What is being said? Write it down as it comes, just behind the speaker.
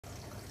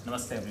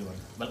Namaste everyone.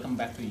 Welcome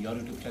back to your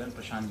YouTube channel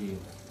Prashant Yoga.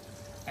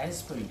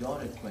 As per your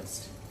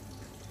request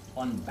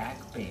on back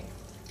pain,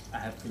 I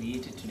have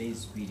created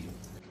today's video.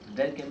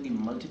 There can be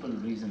multiple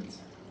reasons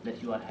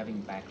that you are having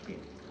back pain.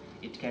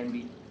 It can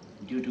be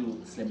due to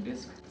slip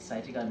disc,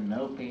 sciatica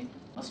nerve pain,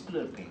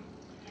 muscular pain,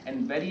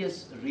 and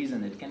various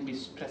reasons. It can be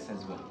stress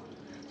as well.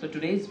 So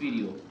today's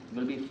video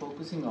will be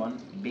focusing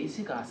on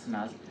basic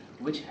asanas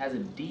which has a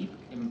deep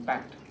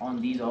impact on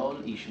these all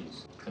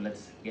issues. So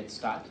let's get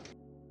started.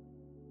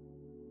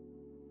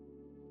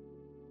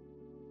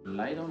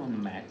 Lie down on the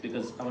mat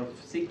because our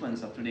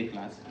sequence of today's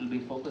class will be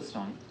focused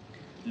on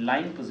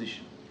lying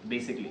position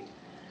basically.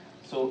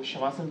 So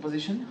Shavasana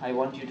position, I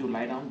want you to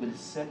lie down with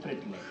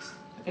separate legs.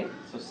 Okay,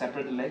 so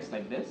separate the legs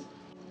like this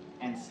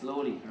and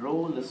slowly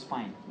roll the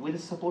spine with the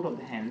support of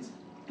the hands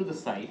to the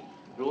side.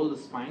 Roll the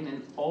spine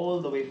and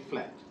all the way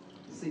flat.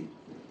 See,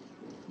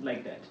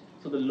 like that.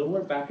 So the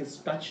lower back is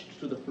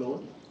touched to the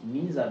floor,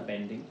 knees are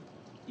bending.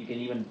 You can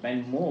even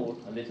bend more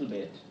a little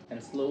bit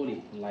and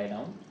slowly lie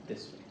down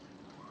this way.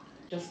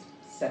 Just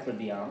separate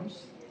the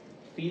arms,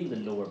 feel the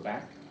lower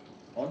back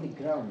on the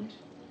ground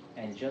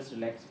and just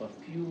relax for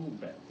a few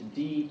breaths.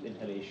 Deep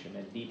inhalation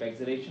and deep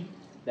exhalation,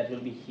 that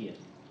will be here.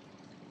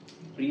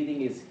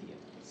 Breathing is here,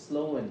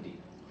 slow and deep.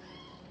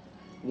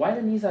 Why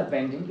the knees are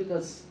bending?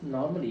 Because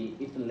normally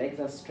if the legs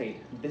are straight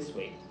this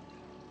way,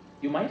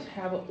 you might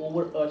have an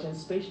overarch, and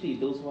especially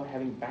those who are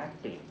having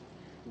back pain.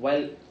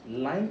 While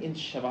lying in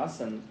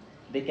Shavasana,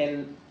 they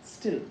can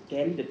still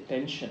carry the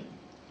tension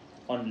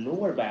on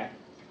lower back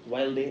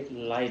while they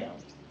lie down.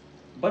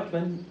 But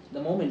when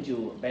the moment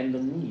you bend the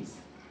knees,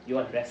 you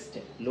are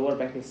rested, lower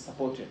back is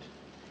supported,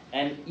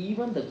 and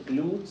even the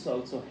glutes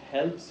also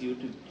helps you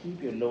to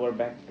keep your lower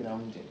back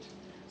grounded.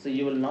 So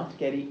you will not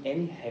carry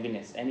any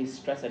heaviness, any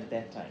stress at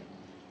that time.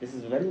 This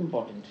is very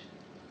important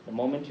the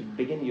moment you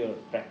begin your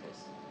practice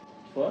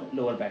for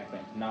lower back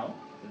bend. Now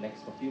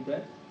relax for a few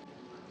breaths.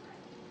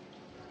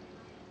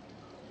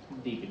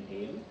 Deep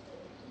inhale.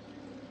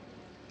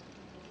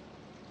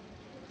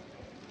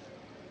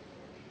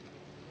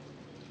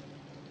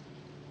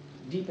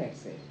 Deep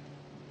exhale.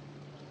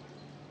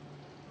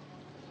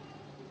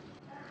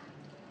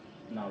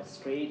 Now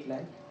straight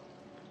leg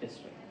this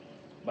way,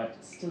 but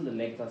still the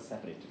legs are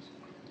separated.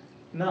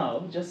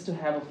 Now just to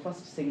have a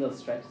first single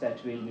stretch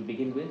that we will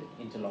begin with,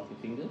 interlock your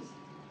fingers,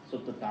 so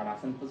the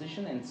Tadasana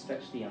position and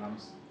stretch the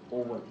arms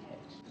over the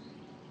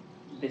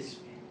head this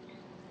way.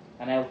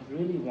 And I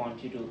really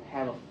want you to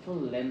have a full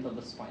length of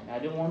the spine. I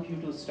don't want you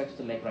to stretch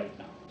the leg right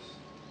now.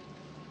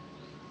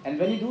 And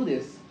when you do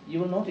this, you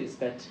will notice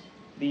that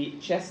the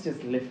chest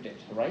is lifted,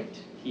 right?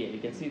 Here, you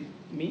can see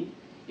me.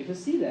 If you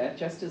see that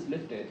chest is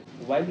lifted,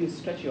 while you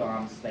stretch your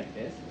arms like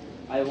this,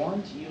 I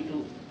want you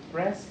to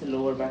press the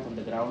lower back on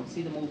the ground,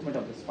 see the movement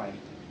of the spine.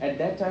 At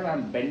that time,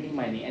 I'm bending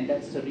my knee, and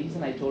that's the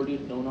reason I told you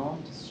do not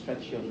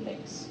stretch your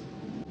legs.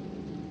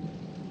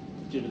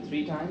 2 to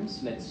 3 times,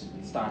 let's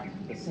start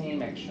the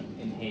same action.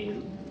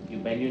 Inhale, you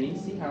bend your knee,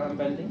 see how I'm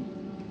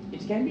bending?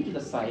 It can be to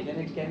the side and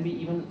it can be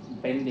even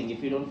bending.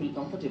 If you don't feel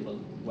comfortable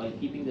while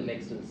keeping the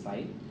legs to the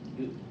side,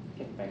 you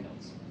can bend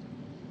also.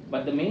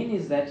 But the main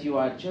is that you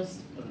are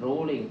just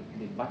rolling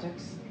the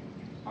buttocks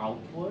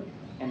outward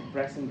and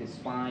pressing the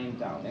spine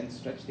down and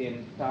stretch the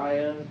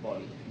entire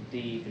body.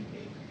 Deep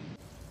inhale.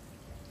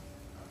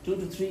 2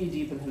 to 3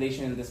 deep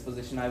inhalation in this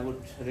position. I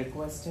would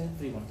request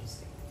everyone to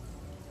stay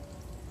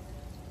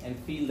and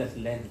feel that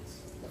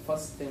length. The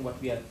first thing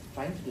what we are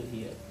trying to do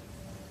here,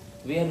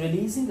 we are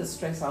releasing the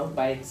stress out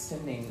by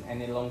extending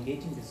and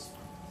elongating the spine,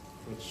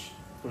 which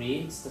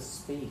creates the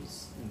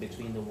space in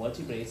between the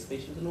vertebrae,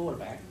 especially the lower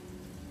back,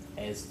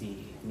 as the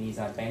knees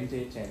are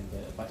bended and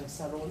the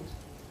buttocks are rolled.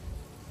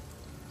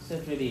 So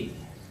it really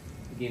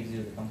gives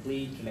you the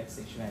complete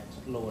relaxation at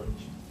lower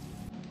region.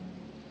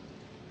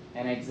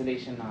 And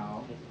exhalation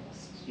now,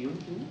 request you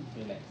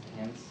to relax the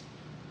hands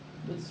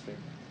with straight.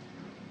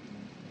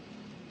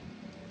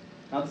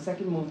 Now the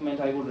second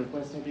movement, I would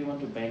request everyone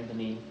to bend the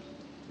knee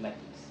like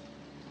this.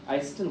 I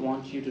still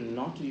want you to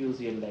not to use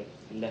your leg,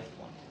 left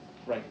one,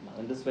 right now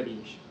in this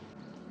variation.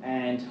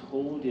 And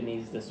hold your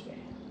knees this way,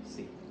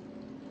 see.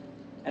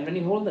 And when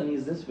you hold the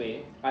knees this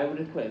way, I would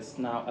request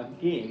now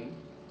again,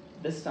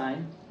 this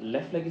time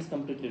left leg is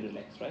completely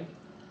relaxed, right?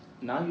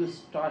 Now you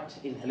start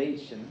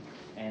inhalation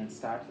and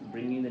start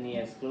bringing the knee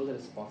as close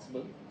as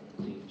possible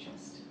to your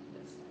chest.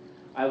 Yes.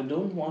 I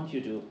don't want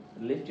you to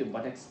lift your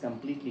buttocks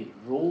completely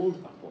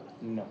rolled upward,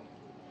 no.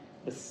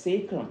 The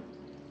sacrum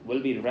will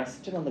be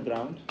rested on the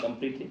ground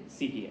completely.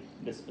 See here,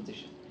 this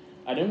position.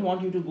 I don't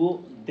want you to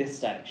go this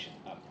direction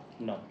up,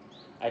 no.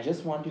 I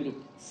just want you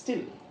to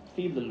still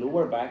feel the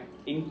lower back,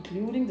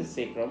 including the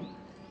sacrum,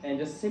 and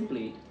just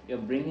simply you're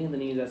bringing the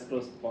knees as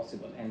close as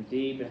possible. And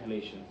deep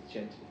inhalation,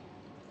 gently.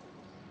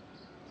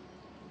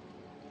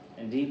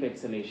 And deep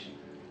exhalation.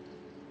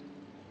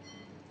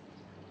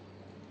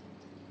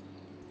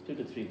 2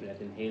 to 3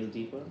 breaths. Inhale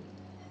deeper.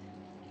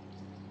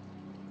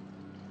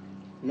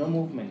 No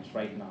movement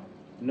right now.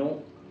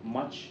 No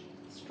much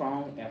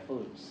strong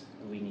efforts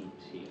we need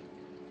here.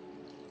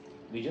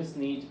 We just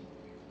need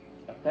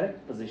a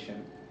correct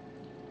position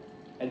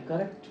and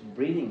correct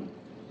breathing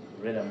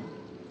rhythm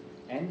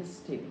and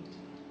stability.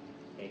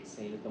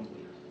 Exhale,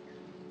 complete.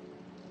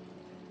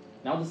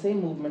 Now the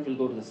same movement will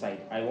go to the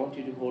side. I want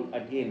you to hold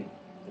again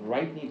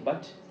right knee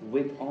but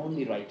with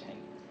only right hand.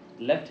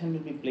 Left hand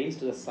will be placed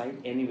to the side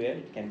anywhere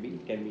it can be.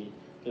 It can be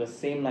to the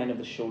same line of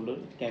the shoulder.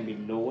 It can be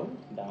lower,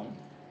 down.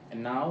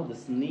 And now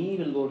this knee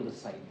will go to the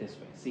side this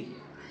way. See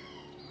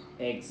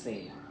here.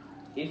 Exhale.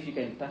 If you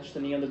can touch the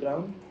knee on the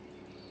ground,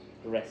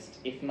 rest.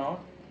 If not,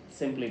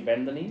 simply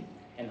bend the knee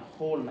and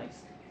hold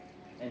nicely.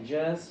 And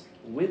just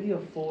with your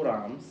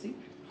forearms, see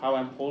how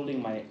I'm holding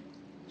my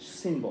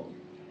shin bone.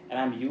 And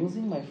I'm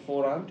using my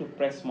forearm to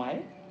press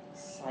my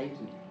side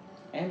knee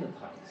and the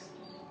thighs.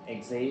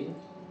 Exhale,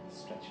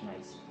 stretch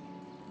nicely.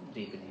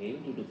 Deep inhale,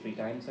 2 to 3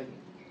 times again.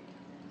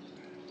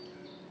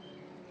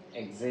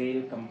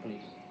 Exhale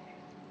completely.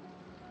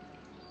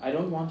 I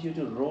don't want you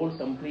to roll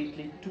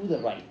completely to the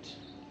right,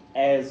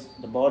 as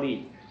the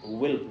body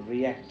will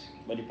react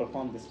when you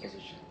perform this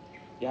position.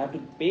 You have to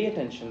pay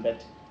attention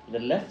that the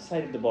left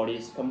side of the body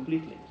is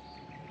completely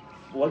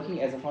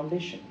working as a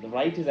foundation. The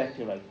right is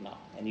active right now,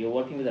 and you're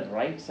working with the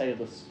right side of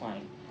the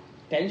spine.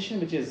 Tension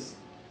which is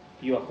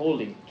you are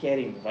holding,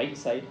 carrying the right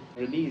side,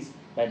 release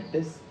by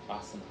this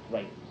asana,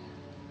 right.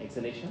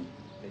 Exhalation,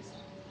 this.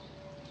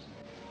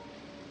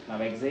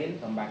 Now exhale,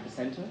 come back to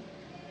center.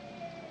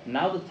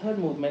 Now the third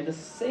movement, the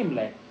same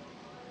leg.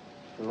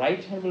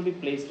 Right hand will be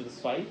placed to the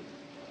side,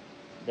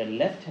 the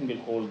left hand will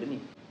hold the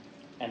knee.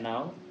 And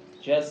now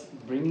just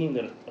bringing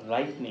the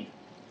right knee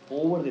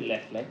over the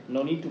left leg.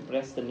 No need to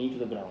press the knee to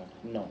the ground.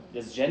 No,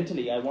 just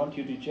gently I want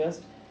you to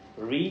just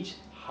reach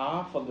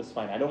half of the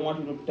spine. I don't want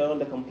you to turn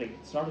the complete.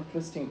 It's not a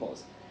twisting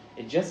pose.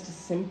 It's just a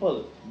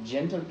simple,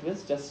 gentle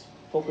twist, just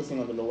focusing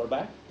on the lower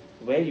back,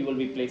 where you will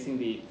be placing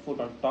the foot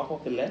on top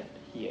of the left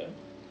here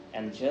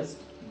and just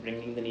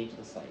bringing the knee to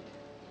the side.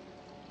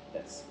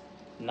 That's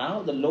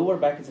now the lower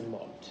back is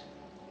involved.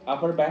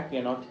 Upper back we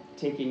are not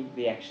taking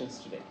the actions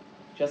today,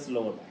 just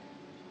lower back.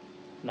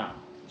 Now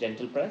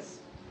gentle press.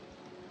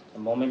 The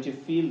moment you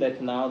feel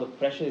that now the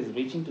pressure is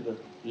reaching to the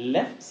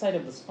left side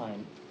of the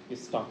spine, you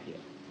stop here.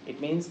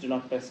 It means do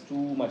not press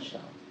too much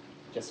down.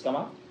 Just come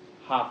up,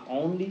 half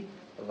only,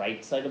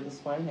 right side of the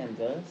spine, and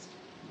just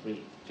breathe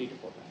 3 to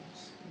 4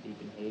 times. Deep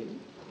inhale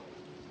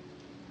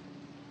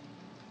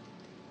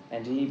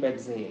and deep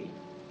exhale.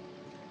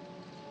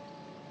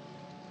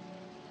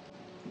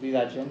 These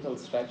are gentle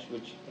stretch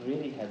which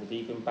really has a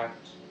deep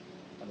impact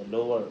on the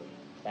lower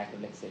back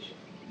relaxation.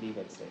 Deep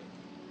exhale.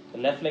 The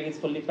left leg is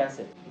fully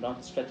passive, do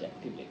not stretch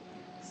actively.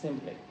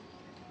 Simply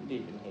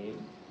deep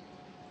inhale,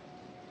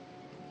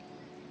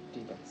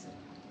 deep exhale.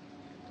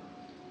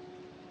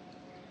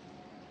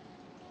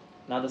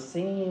 Now the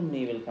same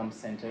knee will come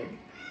centered.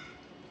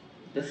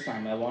 This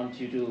time I want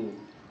you to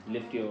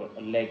lift your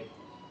leg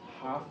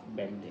half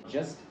bending.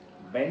 Just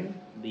bend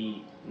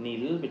the knee a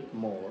little bit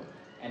more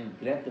and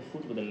grab the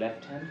foot with the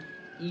left hand,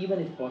 even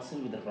if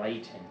possible with the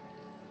right hand.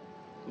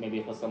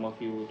 Maybe for some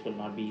of you it will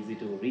not be easy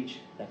to reach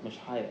that much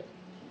higher.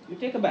 You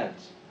take a belt,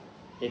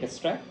 take a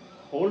strap,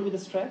 hold with the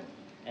strap,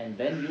 and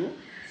then you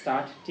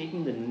start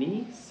taking the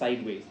knee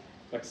sideways.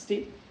 But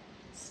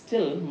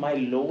still my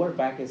lower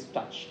back is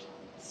touched.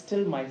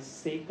 Still my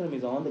sacrum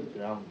is on the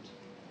ground.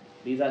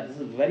 This is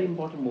a very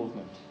important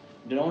movement.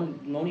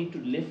 No need to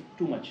lift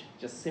too much.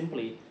 Just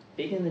simply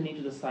taking the knee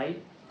to the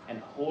side and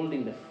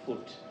holding the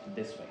foot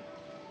this way.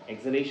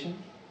 Exhalation,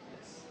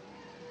 this.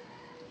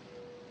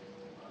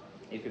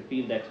 If you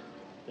feel that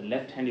the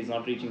left hand is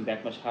not reaching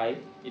that much high,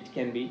 it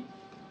can be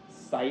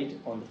side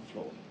on the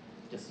floor.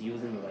 Just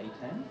using the right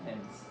hand and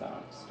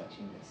start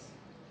stretching this.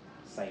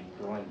 Side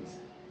groins.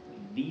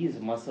 These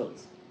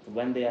muscles,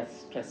 when they are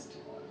stressed,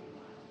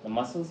 the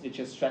muscles which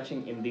are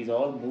stretching in these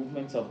all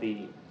movements of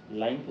the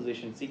lying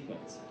position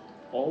sequence,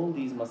 all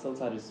these muscles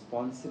are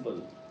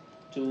responsible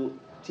to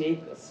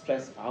take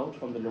stress out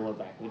from the lower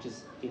back, which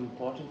is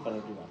important for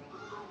everyone,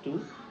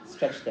 to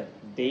stretch them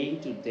day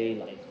to day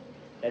life.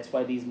 That's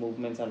why these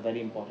movements are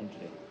very important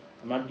today.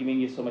 I'm not giving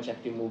you so much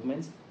active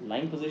movements.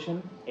 Lying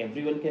position,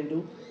 everyone can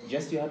do.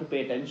 Just you have to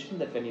pay attention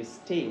that when you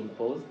stay in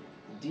pose,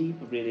 deep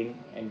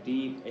breathing and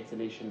deep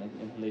exhalation and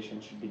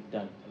inhalation should be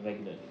done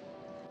regularly.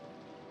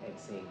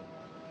 Exhale.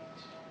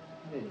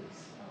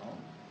 Release. Now,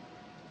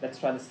 let's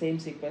try the same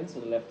sequence for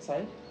the left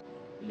side.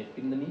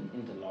 Lifting the knee,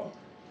 interlock.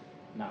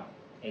 Now,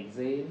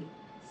 exhale.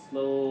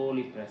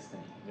 Slowly press the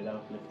knee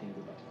without lifting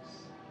the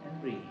buttocks.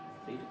 And breathe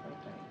 3 to 5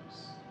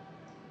 times.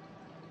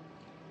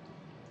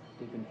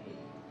 Deep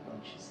inhale,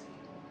 consciously.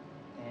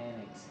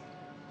 And exhale.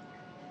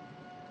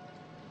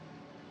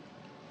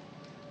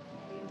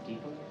 Inhale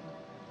deeper.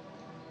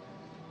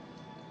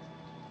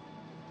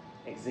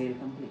 Exhale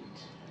complete.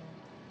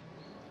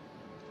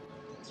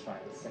 Let's try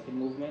the second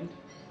movement,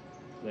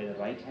 where the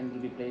right hand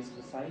will be placed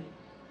to the side,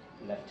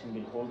 left hand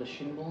will hold the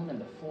shin bone, and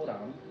the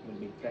forearm will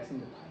be pressing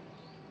the thigh.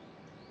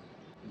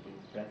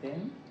 Deep breath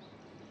in,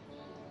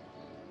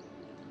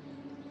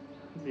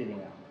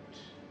 breathing out.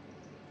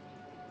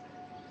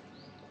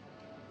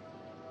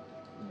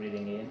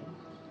 Breathing in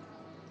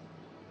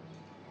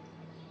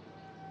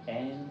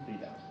and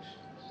breathe out.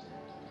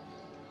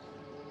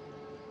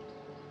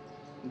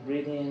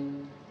 Breathe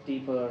in,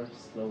 deeper,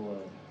 slower,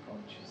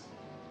 consciously.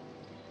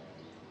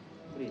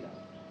 Breathe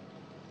out.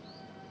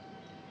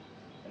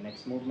 The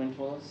next movement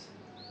was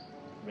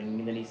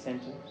bringing the knee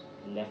center,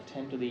 left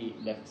hand to the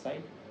left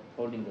side,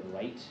 holding the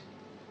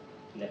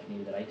left knee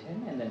with the right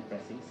hand, and then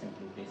pressing,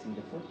 simply placing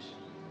the foot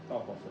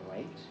top of the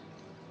right,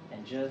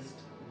 and just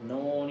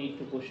no need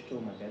to push too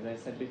much. As I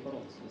said before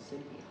also,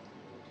 simply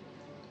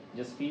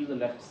just feel the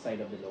left side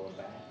of the lower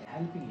back,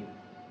 helping you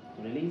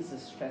to release the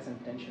stress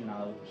and tension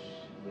out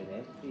with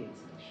every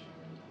exhalation.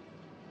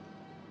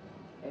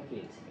 Every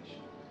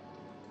exhalation.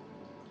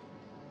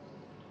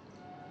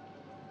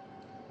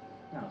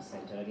 Now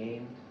center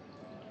again.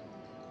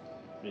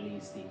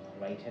 Release the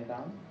right hand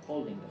down,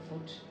 holding the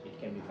foot. It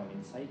can be from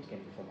inside, it can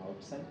be from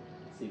outside.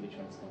 See which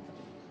one's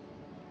comfortable.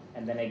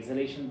 And then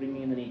exhalation,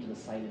 bringing the knee to the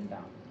side and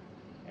down.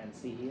 And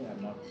see here,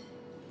 I'm not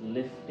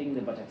lifting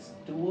the buttocks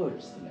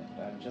towards the left.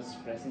 I'm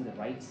just pressing the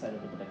right side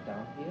of the buttock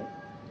down here,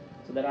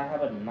 so that I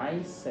have a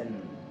nice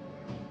and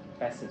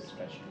passive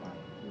stretch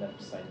to my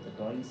left side of the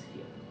groins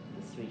here,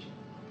 this region.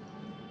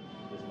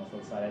 These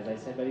muscles are, as I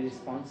said, very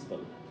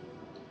responsible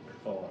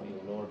for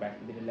your lower back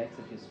to be relaxed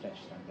if you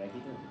stretch them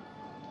regularly.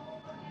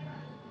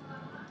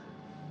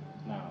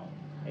 Now,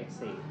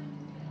 exhale.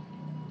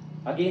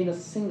 Again, the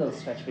single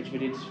stretch which we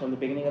did from the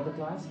beginning of the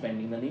class,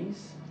 bending the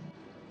knees.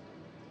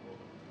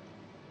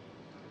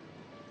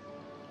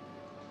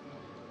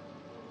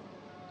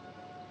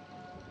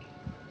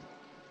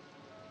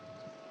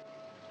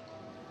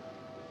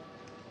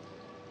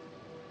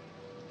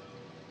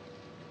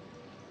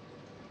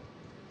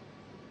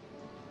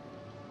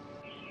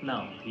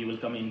 Now, you will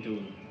come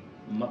into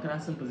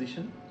Makarasana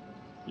position.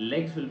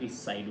 Legs will be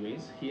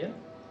sideways here.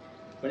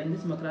 But in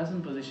this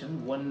Makarasana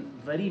position, one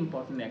very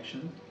important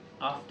action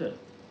after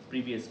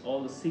previous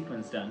all the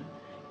sequence done,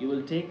 you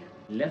will take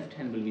left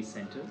hand will be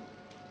center,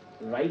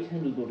 right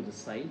hand will go to the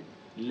side,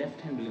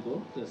 left hand will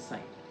go to the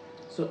side.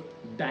 So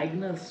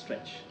diagonal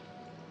stretch,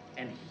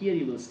 and here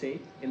you will stay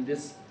in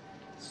this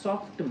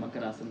soft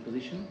Makarasana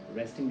position,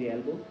 resting the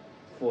elbow,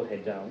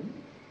 forehead down,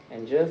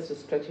 and just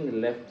stretching the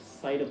left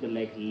side of the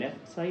leg,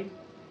 left side,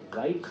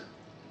 right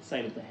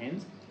side of the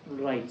hands,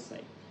 right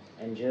side,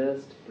 and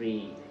just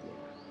breathe.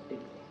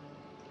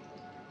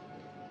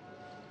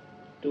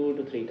 2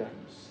 to 3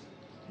 times.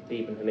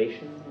 Deep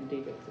inhalation and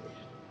deep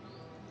exhalation.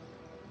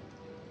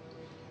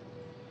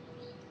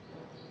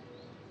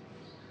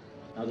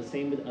 Now the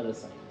same with other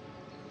side.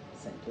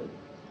 Center,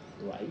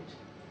 right,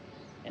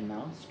 and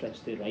now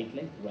stretch the right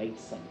leg, right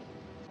side.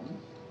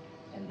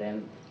 And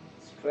then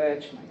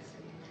stretch nicely.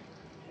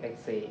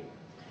 Exhale.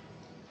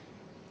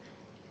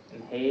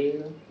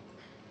 Inhale.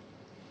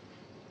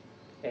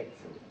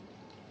 Exhale.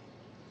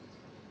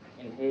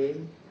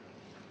 Inhale.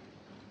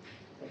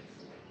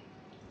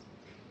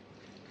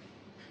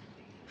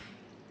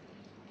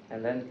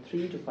 And then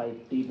 3 to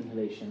 5 deep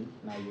inhalation.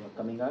 Now you are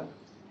coming up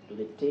to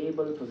the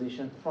table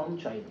position from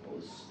child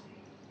pose.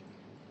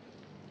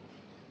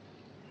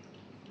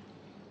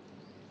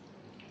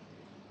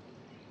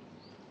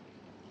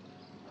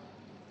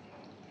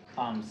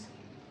 Arms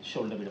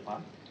shoulder width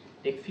apart.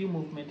 Take few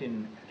movement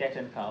in cat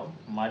and cow,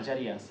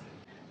 Marjariasana.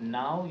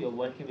 Now you're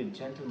working with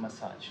gentle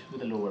massage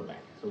with the lower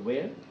back. So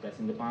where?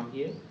 Pressing the palm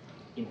here.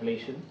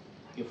 Inhalation.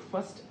 You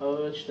first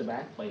urge the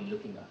back by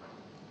looking up.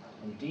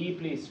 And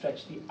deeply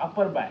stretch the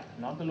upper back,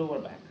 not the lower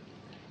back.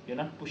 You're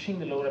not pushing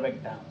the lower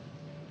back down.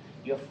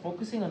 You're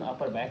focusing on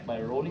upper back by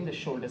rolling the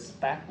shoulders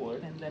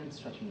backward and then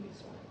stretching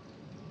this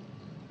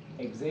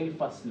way. Exhale,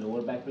 first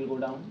lower back will go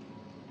down,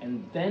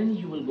 and then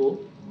you will go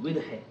with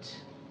the head.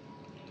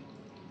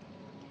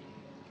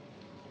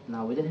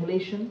 Now with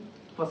inhalation,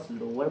 first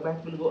lower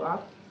back will go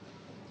up,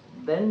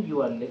 then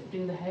you are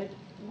lifting the head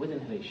with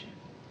inhalation.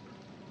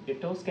 Your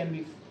toes can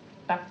be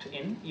tucked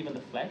in, even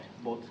the flat,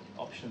 both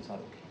options are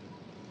okay.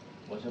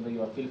 Whatever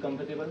you feel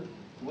comfortable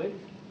with,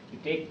 you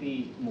take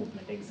the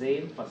movement.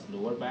 Exhale, first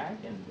lower back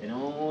and then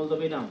all the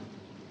way down.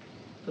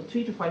 So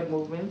 3 to 5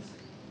 movements,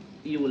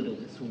 you will do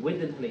this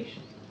with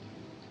inhalation,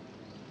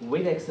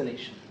 with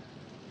exhalation.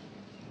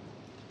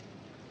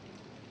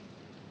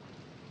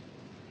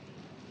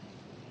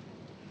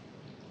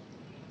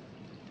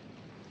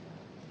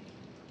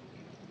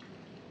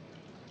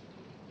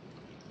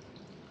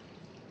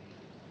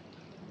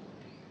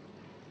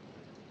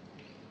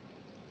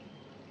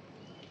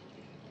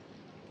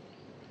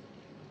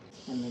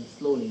 And then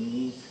slowly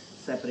knees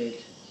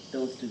separate,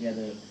 toes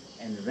together,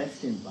 and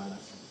rest in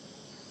Balasana.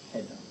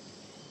 Head down.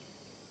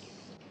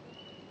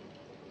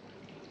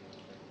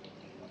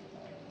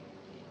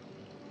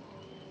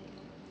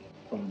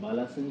 From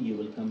Balasana, you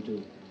will come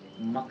to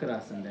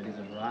Makarasana, that is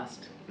a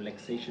vast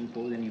relaxation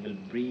pose, and you will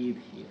breathe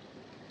here.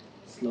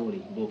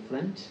 Slowly go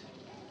front.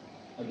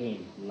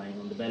 Again, lying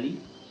on the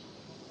belly.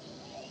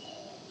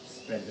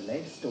 Spread the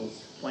legs,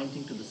 toes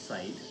pointing to the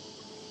side,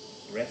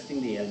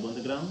 resting the elbow on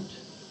the ground.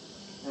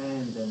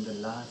 And then the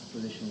last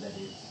position, that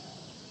is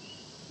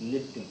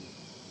lifting,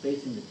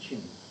 placing the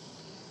chin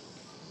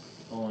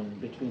on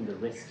between the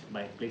wrist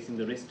by placing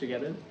the wrist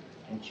together,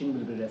 and chin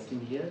will be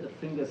resting here. The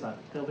fingers are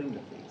covering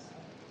the face.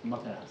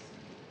 Makarasana.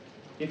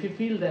 If you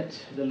feel that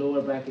the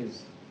lower back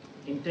is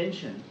in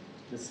tension,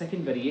 the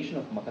second variation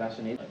of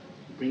Makarasana is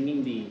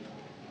bringing the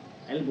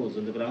elbows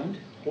on the ground,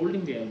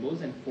 holding the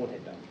elbows and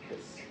forehead down like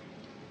this.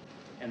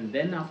 And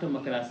then after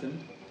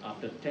Makarasana,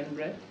 after 10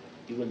 breaths,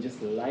 you will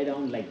just lie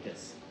down like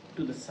this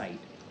to the side,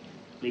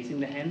 placing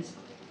the hands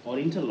or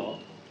interlock,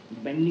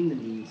 bending the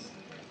knees,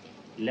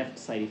 left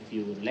side if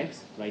you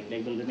relax, right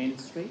leg will remain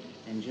straight,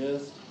 and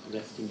just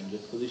resting in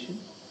this position,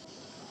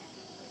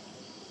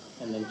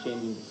 and then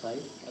changing the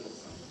side, other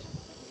side.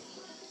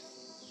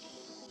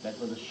 That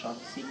was a short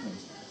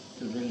sequence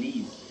to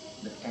release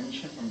the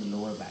tension from the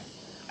lower back.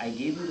 I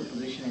gave you the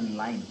position in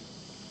lying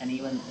and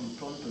even in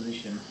prone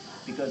position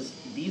because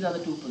these are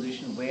the two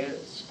positions where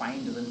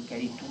spine doesn't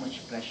carry too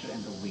much pressure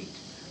and the weight.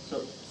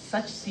 So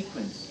such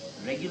sequence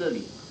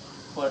regularly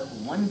for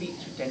 1 week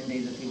to 10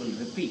 days, if you will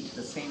repeat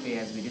the same way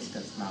as we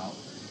discussed now,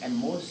 and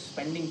more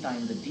spending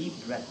time the deep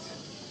breath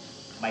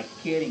by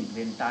caring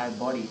the entire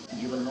body,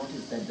 you will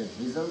notice that the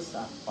results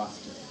are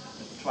faster.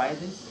 So try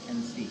this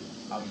and see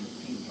how you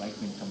feel right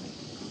when coming.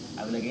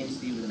 I will again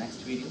see you in the next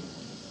video.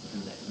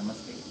 Till then,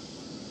 namaste.